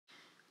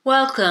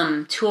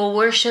Welcome to a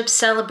worship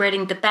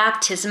celebrating the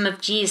baptism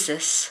of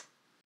Jesus.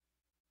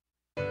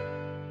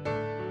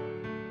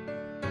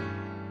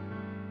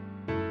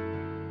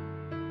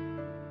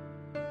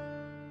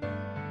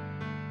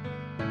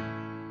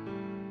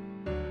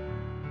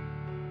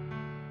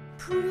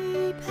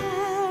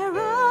 Prepare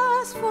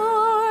us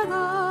for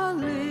the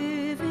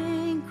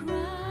living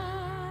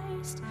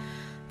Christ.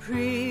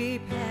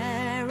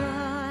 Prepare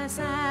us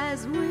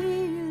as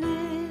we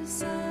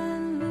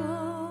listen,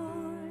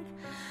 Lord.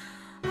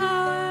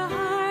 Our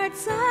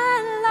hearts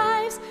and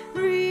lives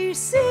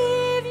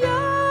receive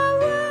your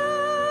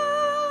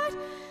word.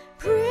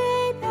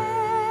 Prepare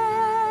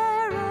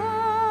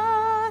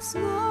us,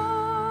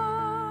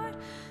 Lord.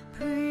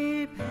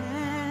 Prepare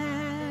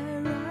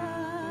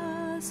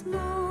us,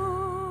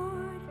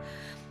 Lord.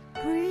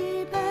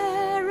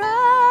 Prepare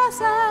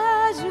us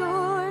as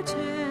your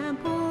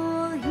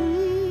temple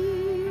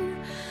here.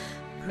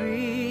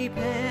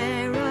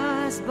 Prepare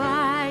us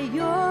by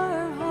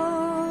your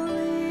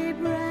holy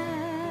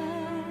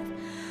breath.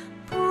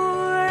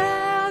 Pour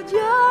out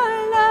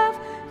your love,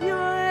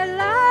 your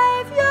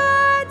life,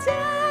 your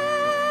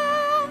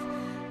death.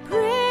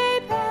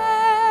 Prepare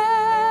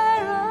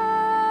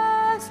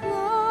us,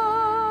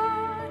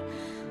 Lord.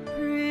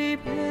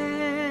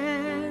 Prepare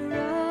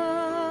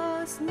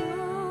us,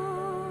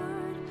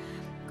 Lord.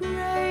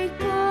 Great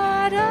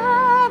God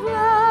of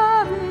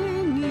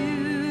loving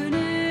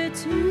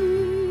unity,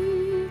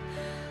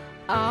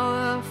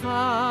 our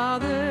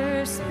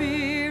Father,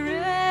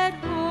 Spirit,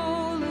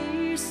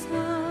 Holy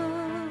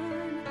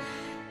Son,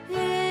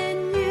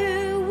 in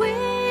you we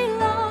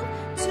long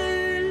to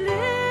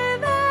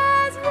live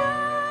as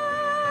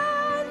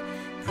one.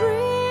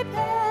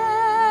 Prepare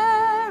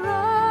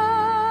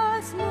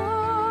us,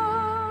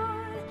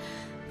 Lord.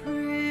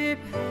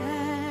 Prepare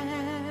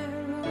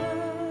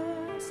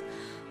us,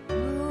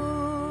 Lord.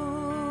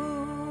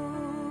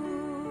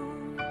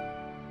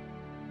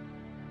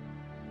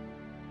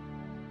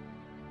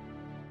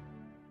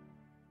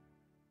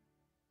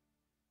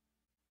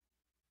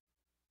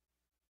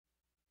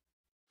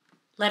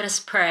 Let us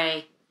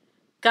pray.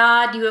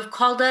 God, you have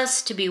called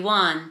us to be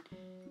one,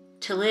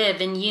 to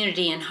live in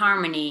unity and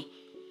harmony,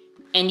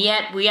 and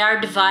yet we are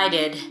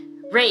divided,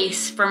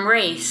 race from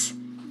race,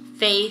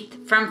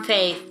 faith from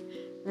faith,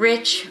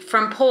 rich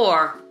from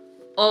poor,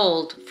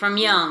 old from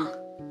young,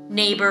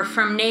 neighbor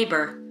from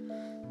neighbor.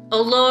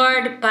 O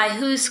Lord, by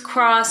whose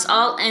cross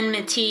all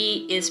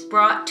enmity is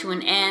brought to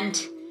an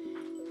end,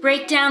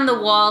 break down the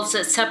walls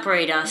that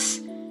separate us,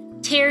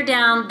 tear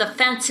down the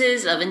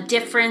fences of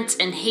indifference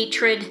and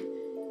hatred,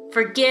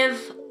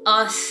 forgive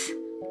us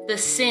the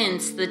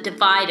sins that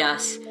divide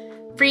us,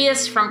 free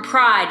us from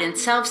pride and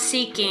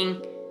self-seeking,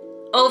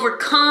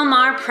 overcome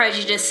our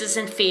prejudices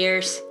and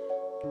fears,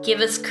 give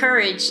us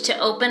courage to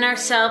open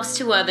ourselves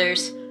to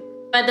others.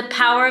 By the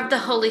power of the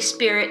Holy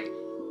Spirit,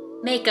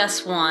 make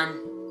us one.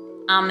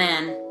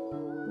 Amen.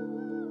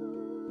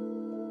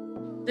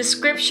 The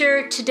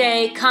scripture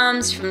today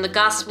comes from the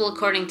Gospel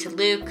according to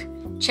Luke,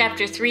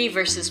 chapter 3,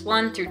 verses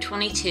 1 through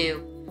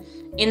 22.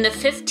 In the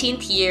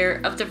 15th year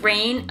of the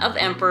reign of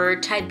Emperor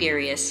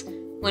Tiberius,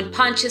 when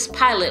Pontius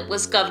Pilate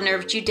was governor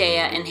of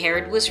Judea and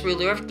Herod was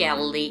ruler of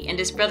Galilee, and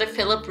his brother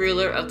Philip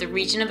ruler of the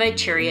region of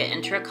Iturea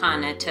and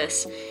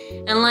Trachonitis,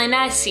 and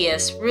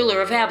Lynesius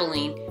ruler of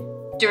Abilene,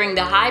 during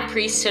the high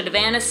priesthood of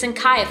Annas and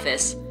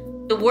Caiaphas,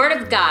 the word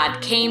of God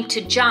came to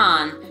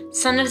John,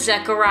 son of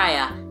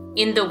Zechariah,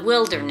 in the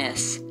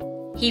wilderness.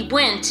 He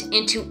went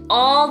into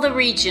all the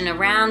region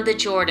around the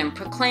Jordan,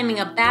 proclaiming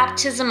a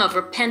baptism of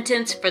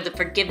repentance for the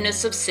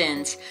forgiveness of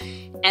sins.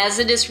 As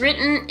it is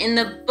written in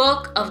the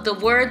book of the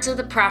words of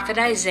the prophet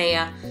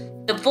Isaiah,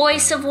 the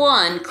voice of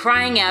one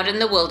crying out in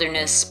the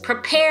wilderness,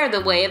 "Prepare the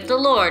way of the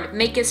Lord,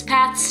 make his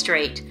path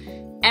straight.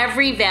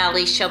 Every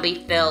valley shall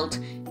be filled,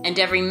 and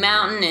every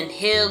mountain and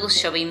hill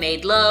shall be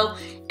made low,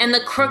 and the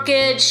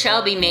crooked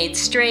shall be made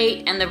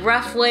straight, and the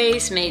rough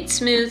ways made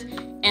smooth,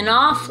 and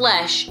all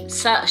flesh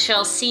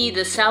shall see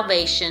the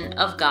salvation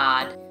of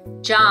God."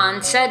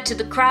 John said to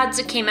the crowds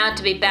that came out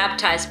to be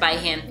baptized by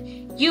him,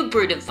 "You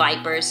brood of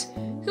vipers,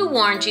 who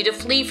warned you to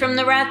flee from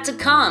the wrath to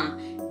come?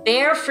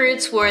 Bear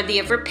fruits worthy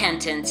of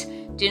repentance.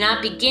 Do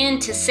not begin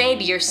to say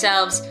to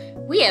yourselves,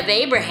 'We have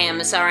Abraham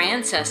as our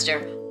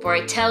ancestor,' for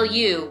I tell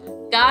you,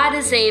 God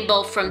is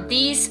able from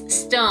these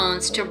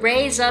stones to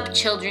raise up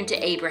children to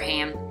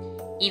Abraham.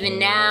 Even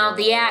now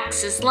the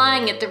axe is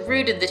lying at the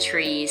root of the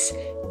trees.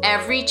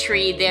 Every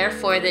tree,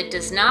 therefore, that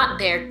does not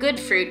bear good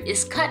fruit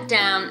is cut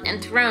down and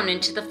thrown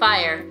into the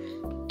fire."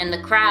 And the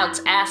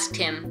crowds asked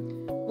him,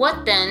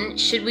 "What then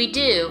should we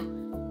do?"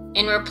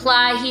 In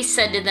reply he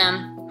said to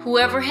them,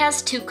 "Whoever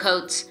has 2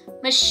 coats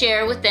must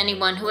share with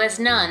anyone who has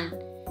none,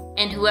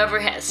 and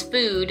whoever has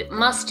food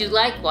must do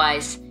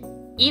likewise."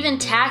 Even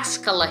tax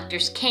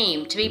collectors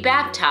came to be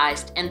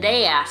baptized, and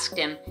they asked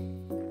him,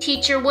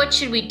 "Teacher, what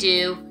should we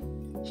do?"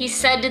 He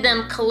said to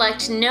them,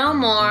 "Collect no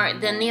more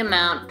than the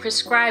amount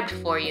prescribed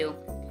for you."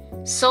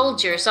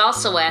 Soldiers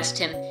also asked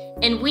him,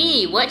 "And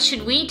we, what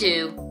should we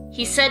do?"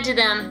 He said to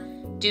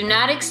them, Do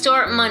not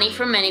extort money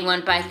from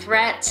anyone by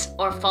threats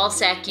or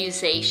false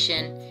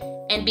accusation,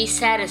 and be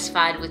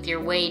satisfied with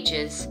your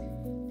wages.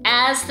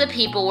 As the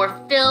people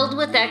were filled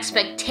with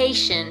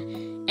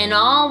expectation, and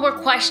all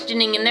were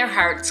questioning in their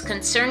hearts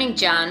concerning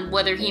John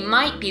whether he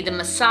might be the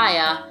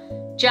Messiah,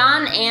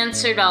 John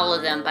answered all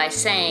of them by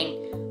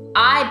saying,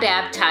 I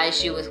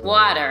baptize you with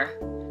water,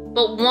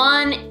 but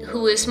one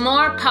who is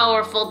more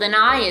powerful than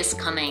I is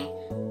coming.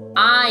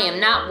 I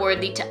am not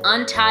worthy to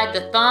untie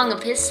the thong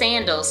of his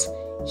sandals.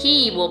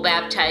 He will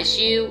baptize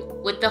you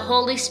with the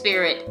Holy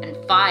Spirit and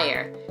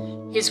fire.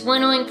 His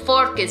winnowing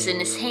fork is in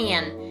his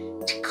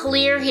hand to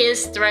clear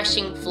his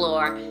threshing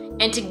floor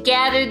and to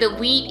gather the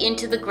wheat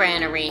into the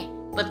granary,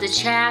 but the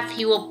chaff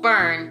he will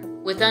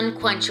burn with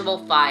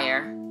unquenchable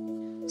fire.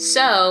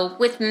 So,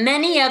 with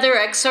many other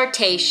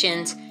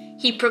exhortations,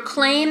 he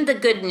proclaimed the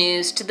good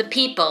news to the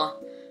people.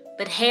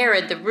 But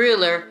Herod the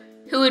ruler,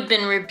 who had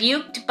been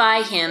rebuked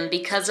by him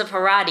because of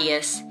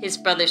Herodias, his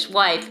brother's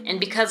wife, and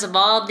because of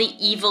all the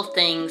evil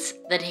things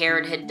that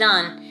Herod had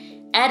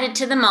done, added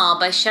to them all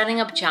by shutting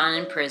up John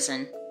in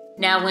prison.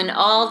 Now when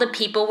all the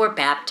people were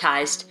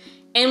baptized,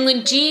 and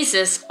when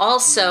Jesus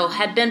also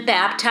had been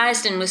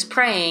baptized and was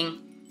praying,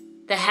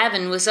 the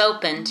heaven was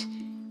opened,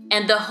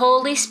 and the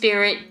Holy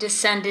Spirit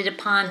descended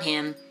upon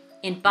him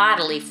in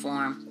bodily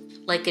form,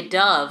 like a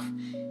dove.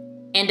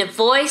 And a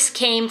voice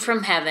came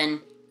from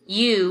heaven,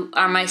 You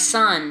are my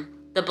Son,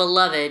 the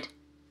Beloved.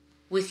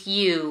 With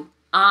you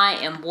I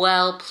am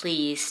well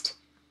pleased.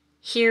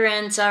 Here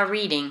ends our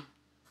reading.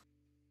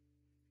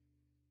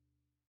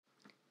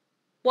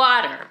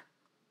 Water.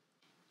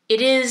 It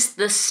is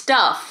the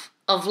stuff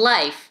of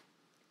life.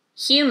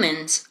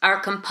 Humans are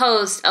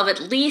composed of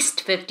at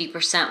least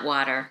 50%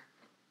 water.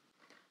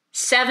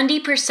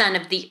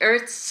 70% of the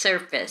Earth's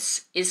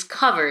surface is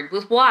covered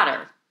with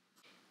water.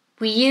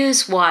 We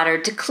use water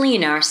to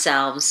clean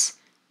ourselves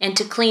and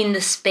to clean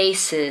the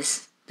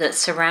spaces that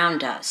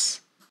surround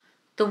us.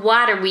 The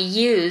water we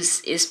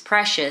use is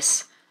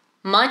precious.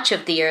 Much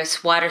of the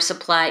Earth's water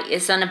supply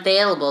is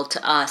unavailable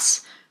to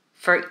us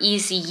for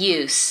easy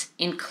use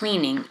in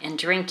cleaning and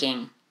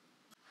drinking.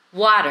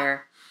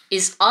 Water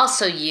is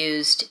also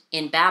used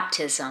in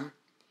baptism.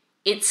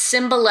 It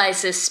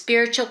symbolizes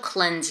spiritual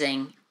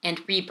cleansing and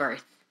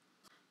rebirth.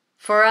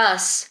 For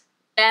us,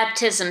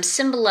 baptism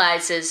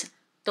symbolizes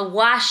the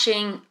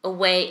washing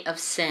away of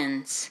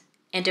sins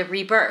and a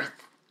rebirth.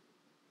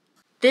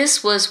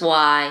 This was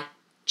why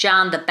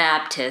John the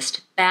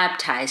Baptist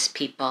baptized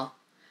people,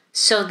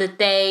 so that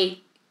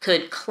they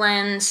could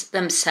cleanse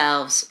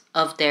themselves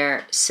of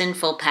their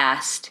sinful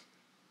past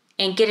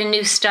and get a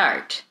new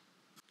start.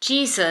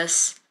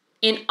 Jesus,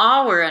 in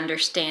our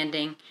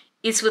understanding,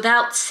 is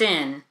without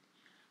sin.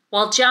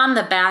 While John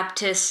the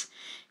Baptist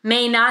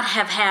may not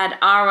have had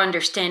our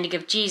understanding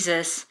of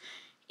Jesus,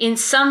 in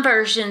some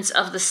versions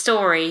of the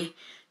story,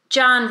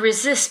 John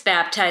resists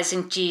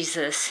baptizing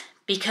Jesus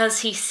because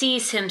he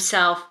sees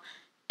himself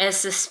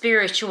as the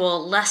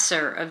spiritual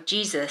lesser of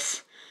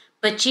Jesus,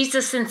 but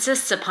Jesus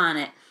insists upon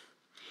it.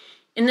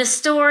 In the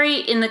story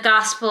in the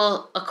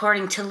Gospel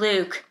according to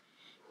Luke,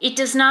 it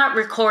does not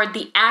record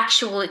the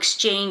actual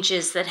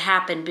exchanges that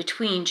happen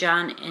between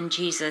John and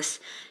Jesus,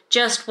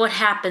 just what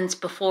happens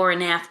before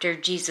and after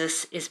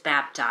Jesus is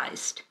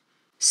baptized.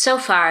 So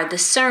far, the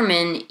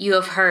sermon you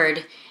have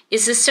heard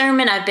is a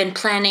sermon I've been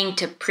planning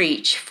to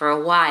preach for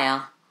a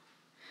while,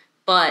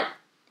 but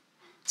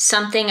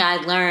something I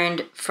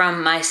learned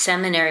from my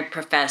seminary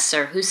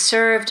professor who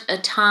served a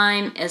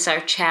time as our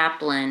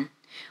chaplain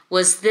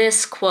was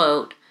this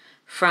quote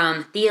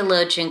from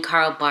theologian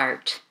Karl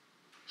Barth.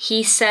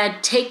 He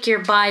said, "Take your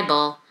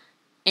Bible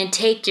and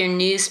take your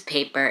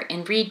newspaper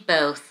and read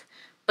both,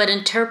 but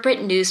interpret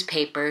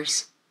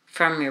newspapers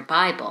from your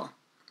Bible."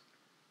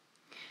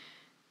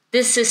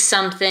 This is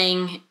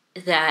something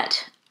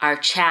that our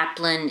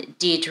chaplain,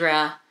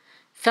 Deidre,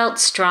 felt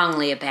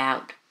strongly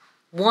about.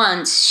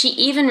 Once, she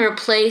even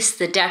replaced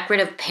the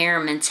decorative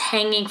paraments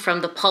hanging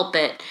from the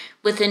pulpit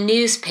with a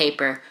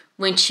newspaper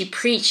when she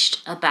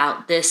preached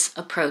about this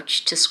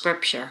approach to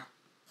Scripture.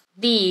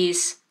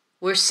 These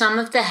were some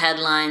of the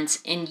headlines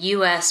in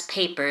U.S.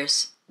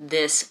 papers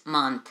this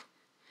month.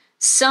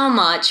 So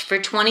much for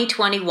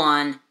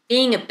 2021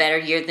 being a better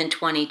year than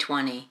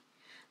 2020.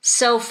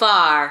 So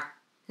far,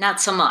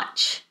 not so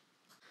much.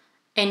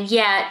 And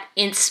yet,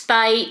 in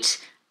spite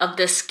of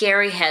the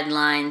scary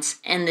headlines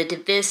and the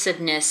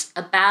divisiveness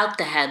about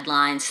the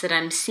headlines that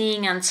I'm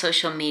seeing on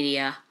social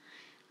media,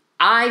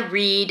 I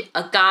read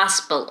a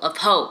gospel of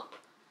hope.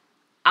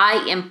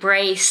 I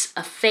embrace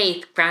a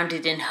faith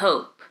grounded in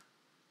hope.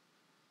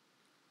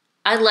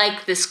 I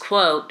like this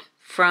quote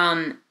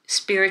from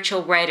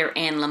spiritual writer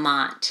Anne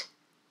Lamott.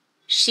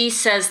 She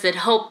says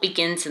that hope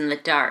begins in the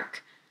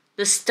dark,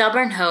 the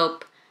stubborn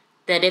hope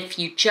that if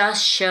you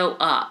just show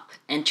up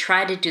and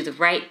try to do the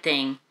right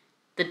thing,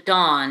 the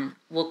dawn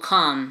will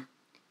come.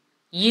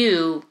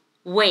 You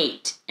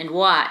wait and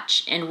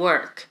watch and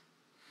work.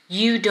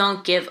 You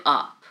don't give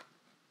up.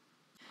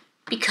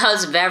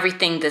 Because of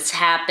everything that's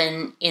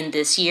happened in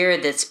this year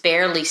that's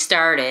barely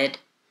started,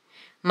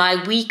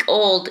 My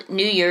week-old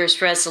New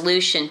Year's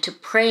resolution to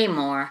pray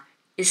more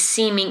is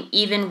seeming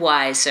even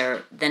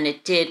wiser than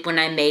it did when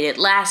I made it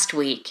last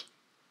week.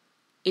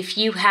 If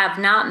you have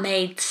not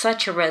made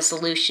such a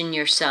resolution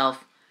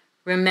yourself,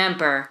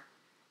 remember,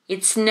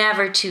 it's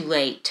never too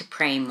late to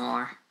pray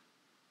more.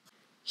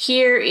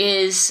 Here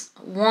is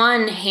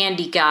one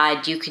handy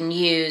guide you can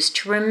use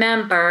to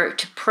remember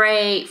to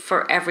pray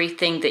for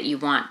everything that you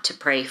want to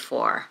pray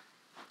for.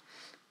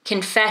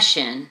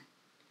 Confession,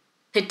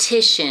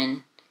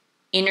 petition,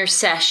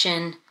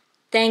 intercession,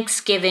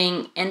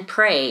 thanksgiving, and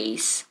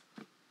praise.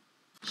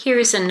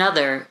 Here's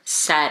another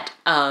set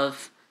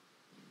of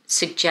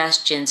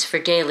suggestions for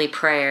daily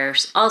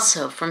prayers,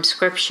 also from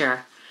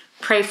Scripture.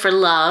 Pray for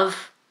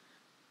love,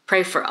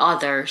 pray for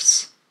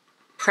others,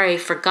 pray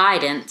for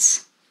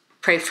guidance,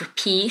 pray for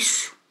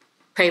peace,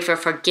 pray for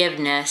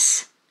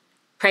forgiveness,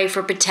 pray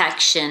for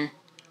protection,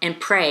 and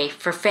pray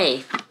for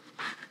faith.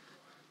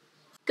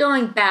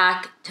 Going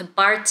back to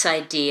Bart's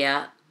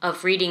idea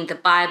of reading the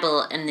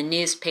Bible and the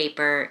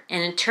newspaper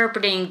and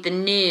interpreting the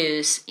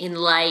news in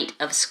light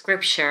of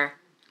Scripture,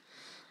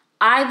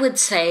 I would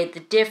say the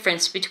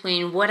difference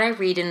between what I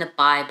read in the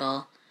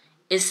Bible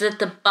is that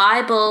the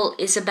Bible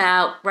is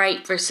about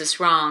right versus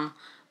wrong,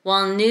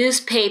 while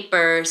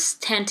newspapers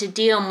tend to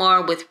deal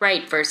more with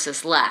right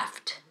versus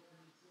left.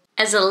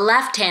 As a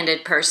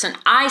left-handed person,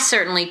 I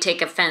certainly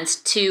take offense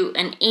to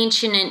an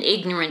ancient and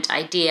ignorant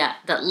idea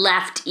that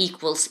left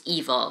equals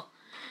evil,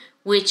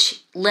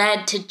 which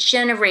led to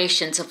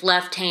generations of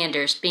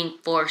left-handers being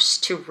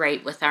forced to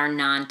write with our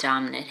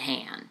non-dominant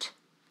hand.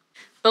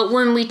 But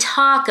when we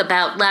talk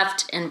about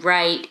left and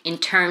right in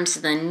terms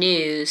of the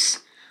news,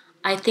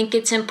 I think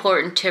it's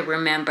important to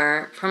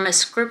remember from a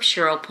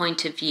scriptural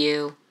point of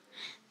view,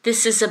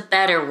 this is a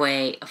better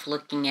way of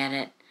looking at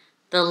it.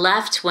 The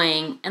left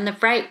wing and the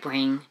right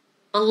wing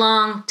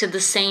belong to the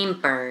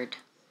same bird.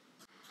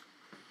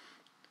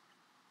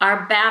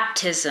 Our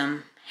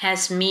baptism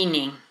has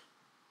meaning.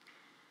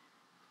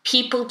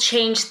 People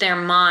change their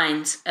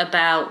minds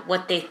about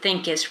what they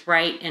think is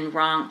right and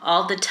wrong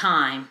all the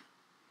time.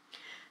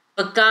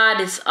 But God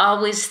is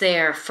always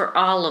there for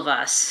all of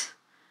us,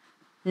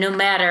 no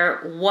matter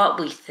what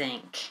we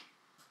think.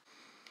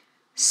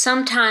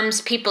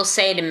 Sometimes people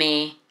say to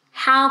me,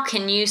 "How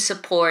can you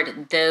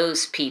support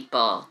those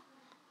people?"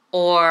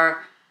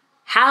 Or,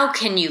 "How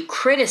can you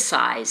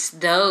criticize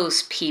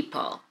those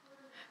people?"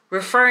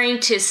 referring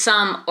to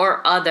some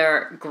or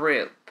other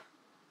group.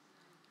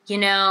 You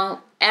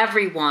know,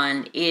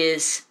 everyone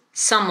is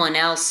someone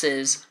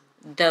else's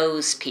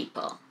those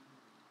people.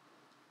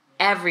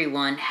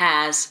 Everyone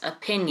has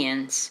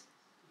opinions.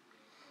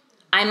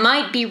 I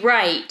might be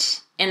right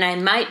and I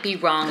might be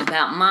wrong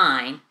about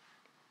mine.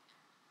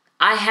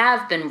 I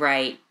have been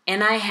right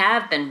and I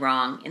have been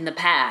wrong in the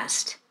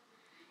past.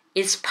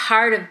 It's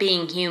part of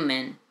being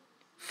human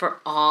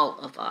for all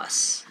of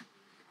us.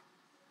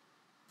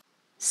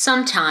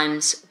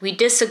 Sometimes we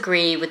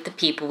disagree with the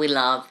people we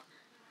love.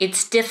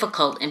 It's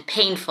difficult and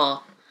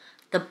painful.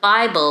 The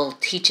Bible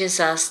teaches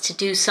us to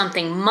do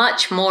something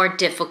much more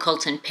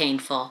difficult and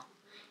painful.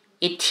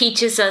 It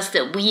teaches us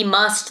that we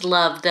must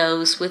love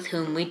those with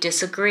whom we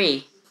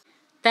disagree.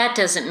 That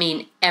doesn't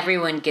mean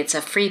everyone gets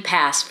a free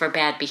pass for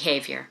bad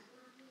behavior.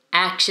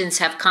 Actions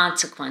have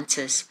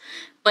consequences,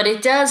 but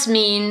it does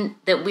mean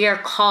that we are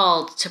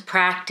called to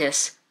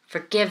practice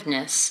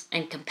forgiveness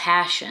and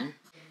compassion.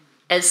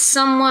 As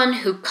someone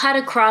who cut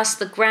across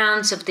the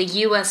grounds of the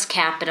U.S.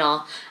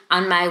 Capitol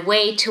on my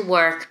way to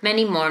work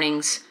many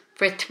mornings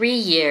for 3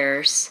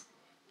 years,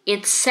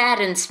 it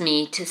saddens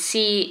me to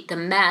see the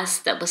mess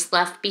that was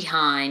left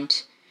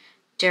behind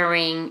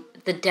during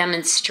the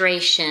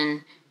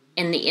demonstration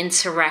and the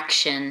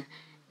insurrection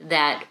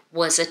that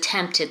was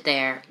attempted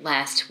there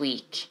last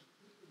week.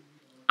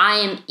 I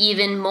am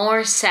even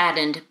more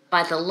saddened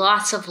by the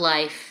loss of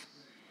life,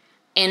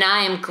 and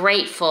I am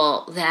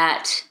grateful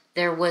that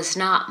there was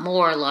not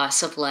more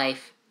loss of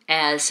life,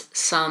 as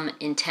some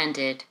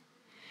intended.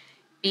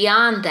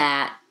 Beyond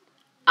that,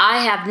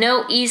 I have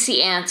no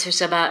easy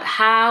answers about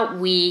how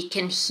we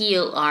can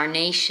heal our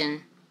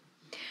nation.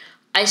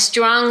 I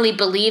strongly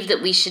believe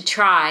that we should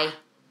try,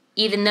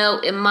 even though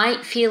it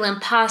might feel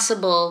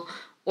impossible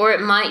or it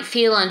might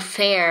feel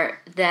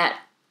unfair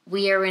that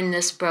we are in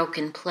this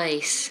broken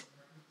place.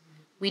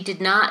 We did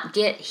not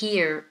get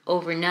here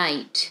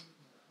overnight,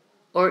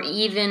 or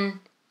even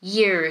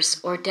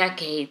years or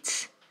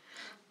decades.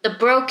 The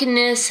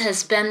brokenness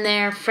has been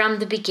there from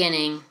the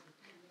beginning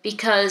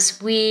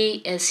because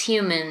we as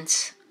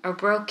humans are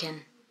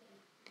broken.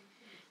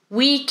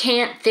 We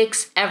can't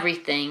fix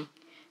everything,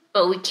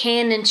 but we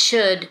can and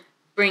should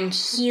bring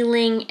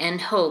healing and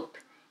hope,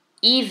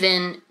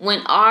 even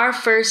when our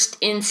first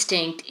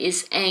instinct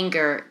is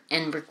anger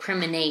and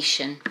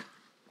recrimination.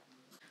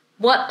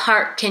 What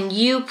part can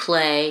you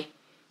play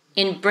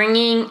in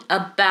bringing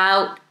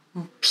about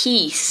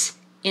peace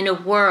in a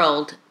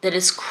world that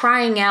is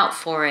crying out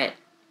for it?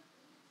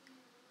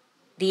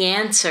 The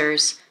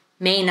answers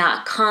may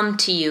not come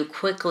to you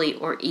quickly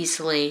or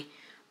easily,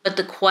 but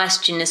the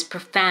question is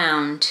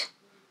profound,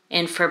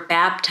 and for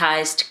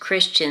baptized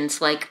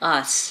Christians like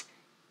us,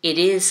 it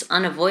is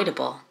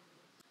unavoidable.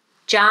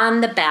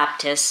 John the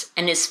Baptist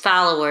and his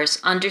followers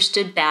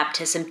understood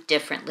baptism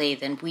differently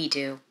than we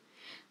do.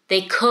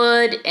 They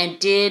could and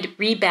did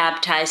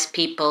rebaptize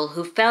people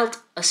who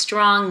felt a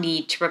strong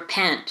need to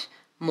repent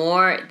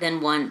more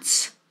than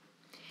once.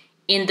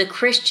 In the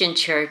Christian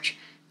church,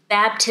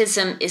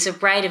 baptism is a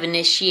rite of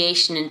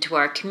initiation into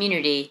our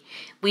community.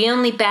 We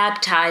only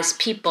baptize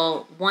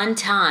people one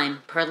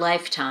time per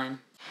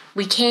lifetime.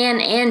 We can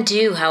and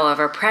do,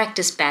 however,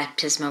 practice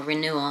baptismal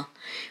renewal.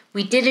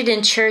 We did it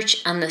in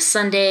church on the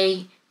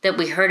Sunday that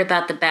we heard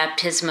about the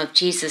baptism of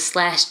Jesus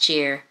last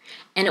year,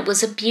 and it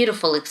was a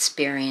beautiful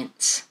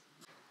experience.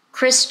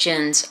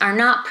 Christians are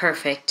not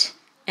perfect,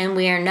 and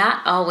we are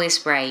not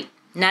always right,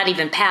 not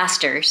even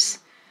pastors.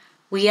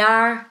 We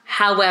are,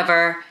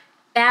 however,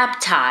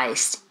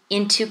 baptized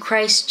into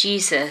Christ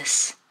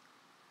Jesus,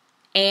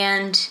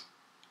 and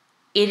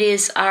it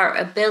is our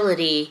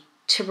ability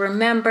to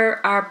remember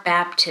our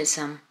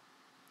baptism.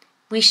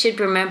 We should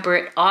remember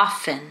it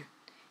often,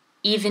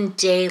 even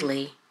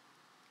daily.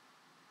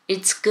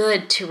 It's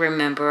good to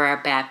remember our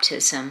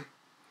baptism,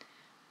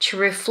 to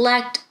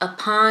reflect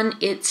upon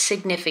its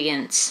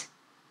significance,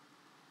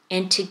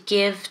 and to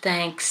give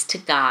thanks to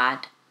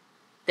God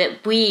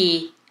that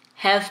we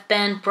have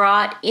been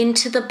brought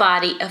into the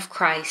body of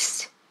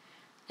Christ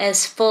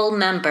as full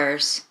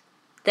members,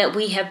 that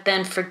we have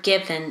been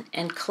forgiven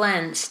and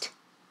cleansed,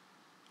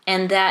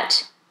 and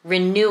that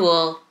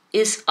renewal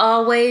is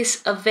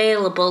always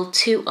available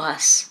to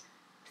us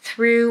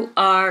through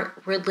our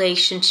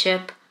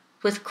relationship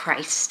with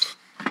Christ.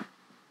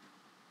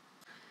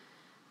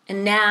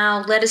 And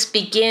now let us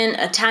begin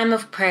a time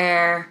of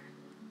prayer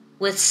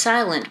with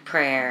silent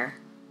prayer.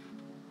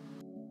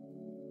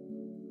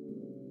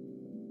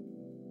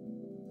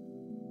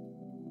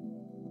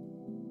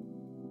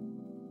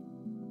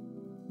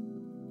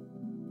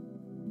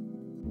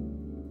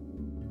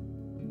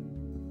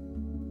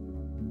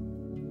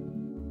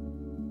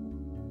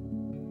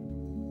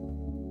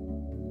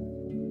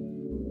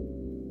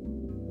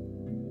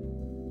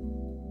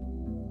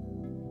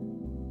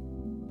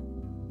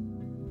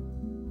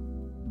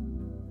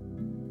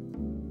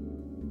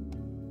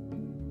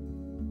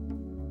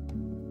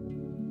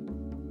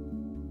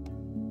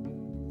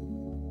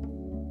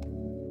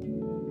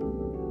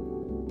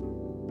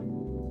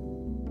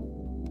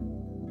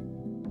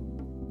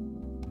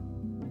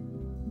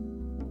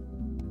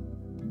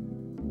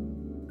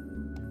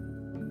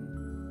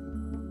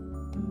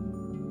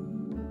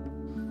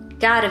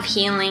 God of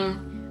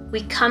healing,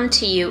 we come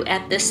to you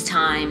at this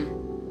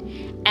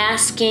time,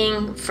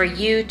 asking for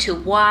you to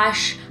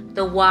wash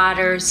the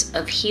waters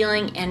of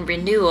healing and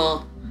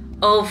renewal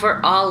over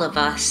all of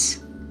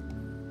us.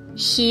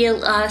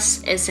 Heal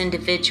us as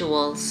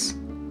individuals.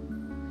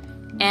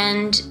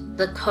 End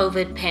the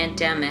COVID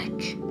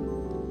pandemic.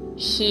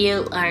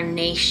 Heal our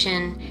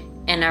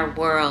nation and our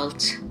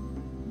world.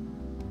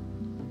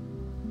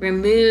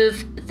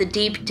 Remove the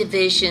deep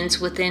divisions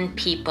within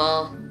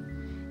people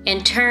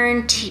and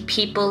turn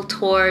people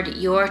toward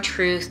your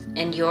truth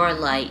and your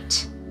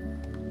light.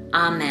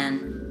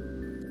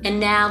 Amen.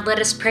 And now let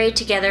us pray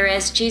together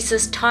as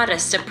Jesus taught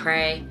us to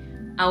pray.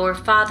 Our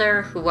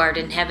Father, who art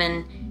in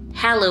heaven,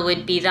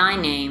 hallowed be thy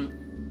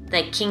name.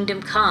 Thy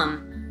kingdom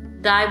come,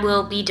 thy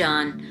will be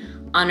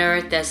done, on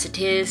earth as it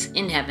is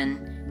in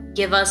heaven.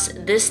 Give us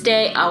this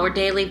day our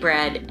daily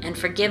bread, and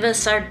forgive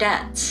us our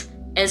debts,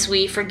 as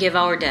we forgive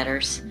our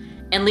debtors.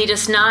 And lead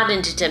us not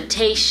into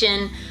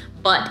temptation,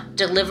 but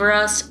deliver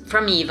us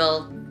from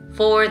evil.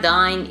 For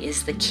thine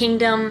is the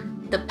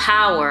kingdom, the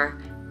power,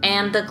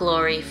 and the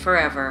glory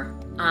forever.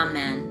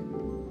 Amen.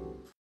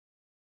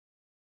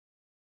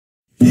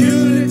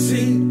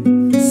 Unity,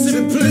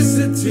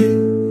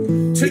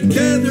 simplicity,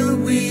 together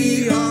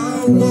we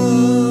are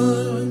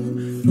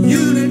one.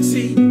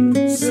 Unity,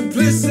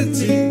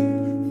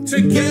 simplicity,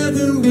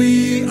 together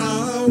we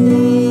are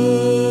one.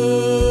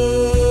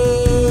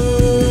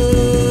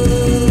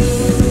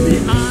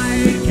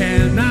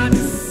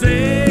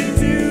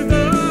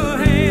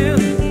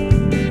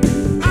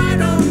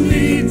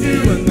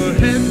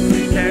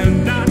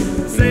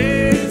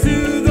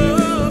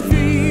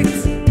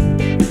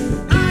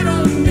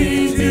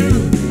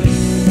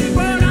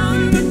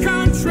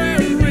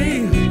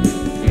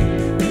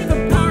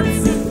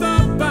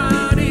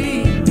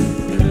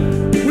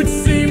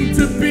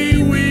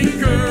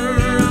 Weaker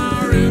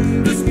are in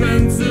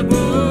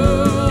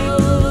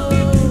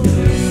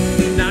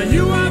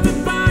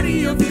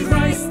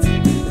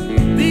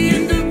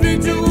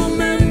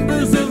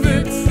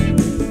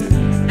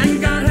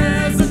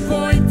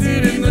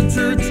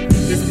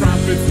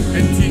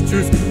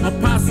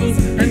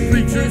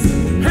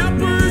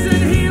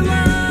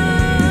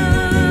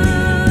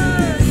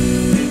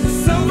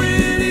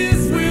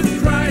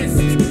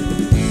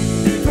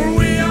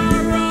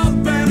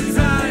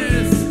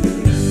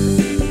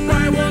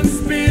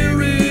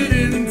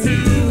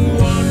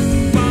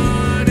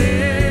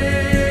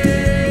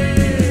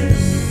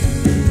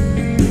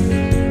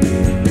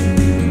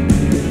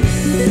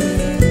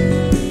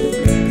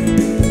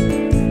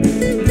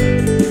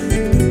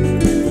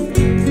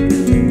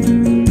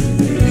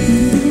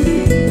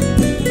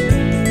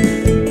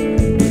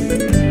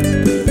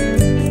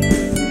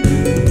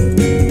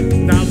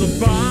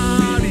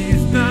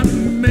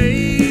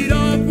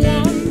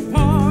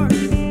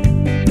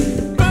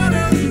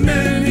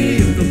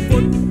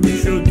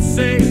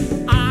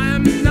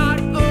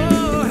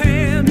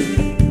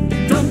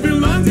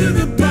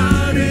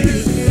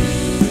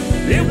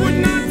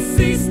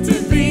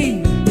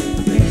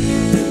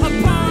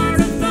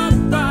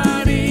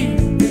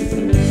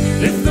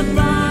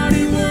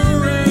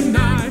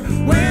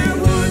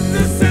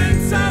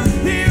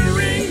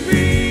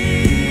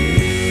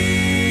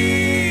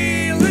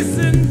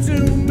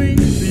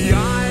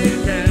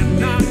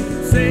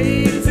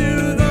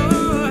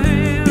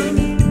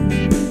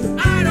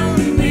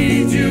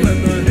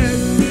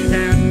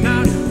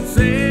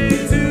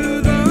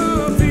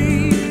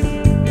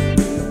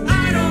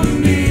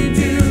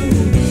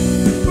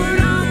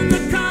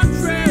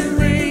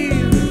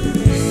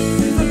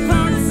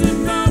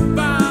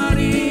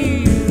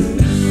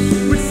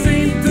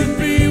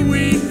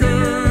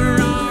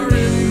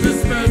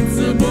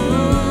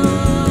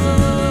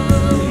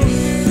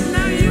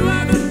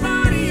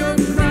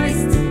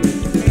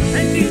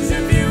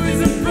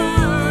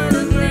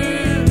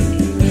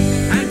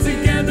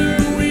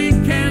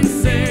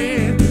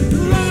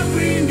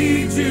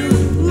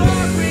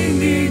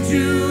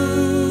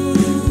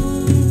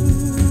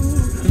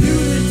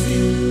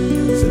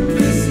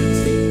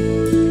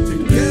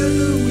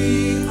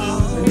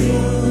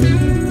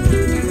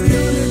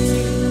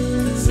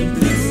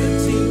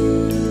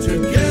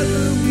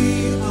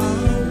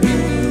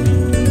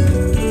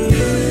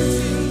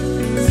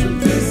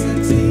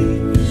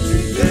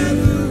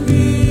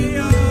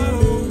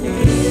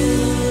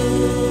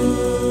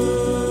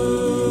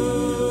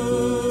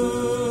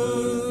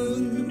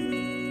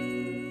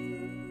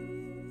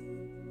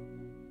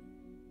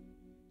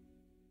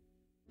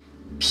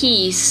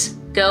Peace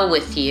go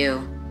with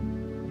you.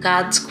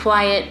 God's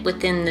quiet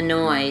within the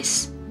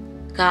noise.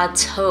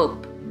 God's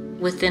hope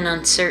within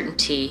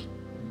uncertainty.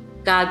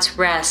 God's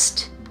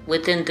rest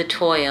within the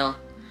toil.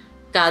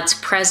 God's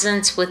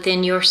presence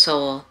within your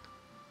soul.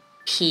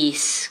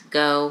 Peace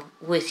go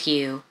with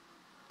you.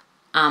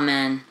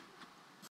 Amen.